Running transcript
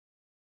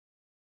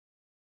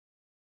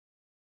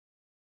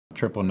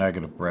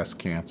Triple-negative breast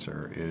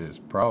cancer is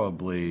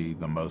probably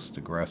the most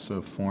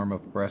aggressive form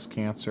of breast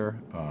cancer.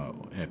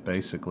 It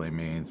basically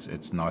means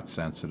it's not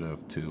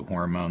sensitive to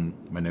hormone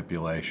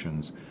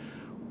manipulations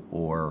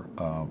or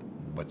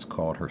what's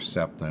called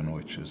Herceptin,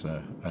 which is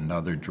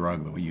another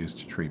drug that we use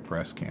to treat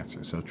breast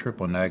cancer. So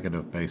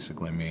triple-negative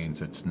basically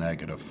means it's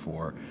negative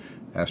for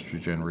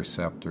estrogen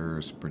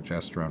receptors,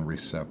 progesterone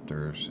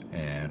receptors,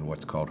 and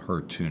what's called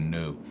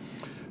HER2/neu.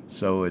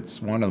 So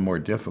it's one of the more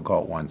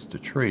difficult ones to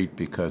treat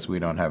because we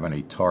don't have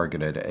any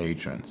targeted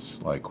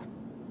agents like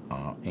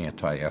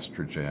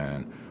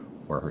anti-estrogen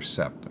or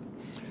Herceptin.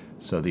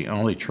 So the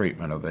only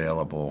treatment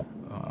available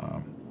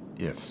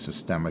if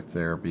systemic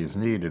therapy is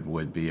needed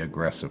would be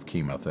aggressive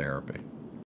chemotherapy.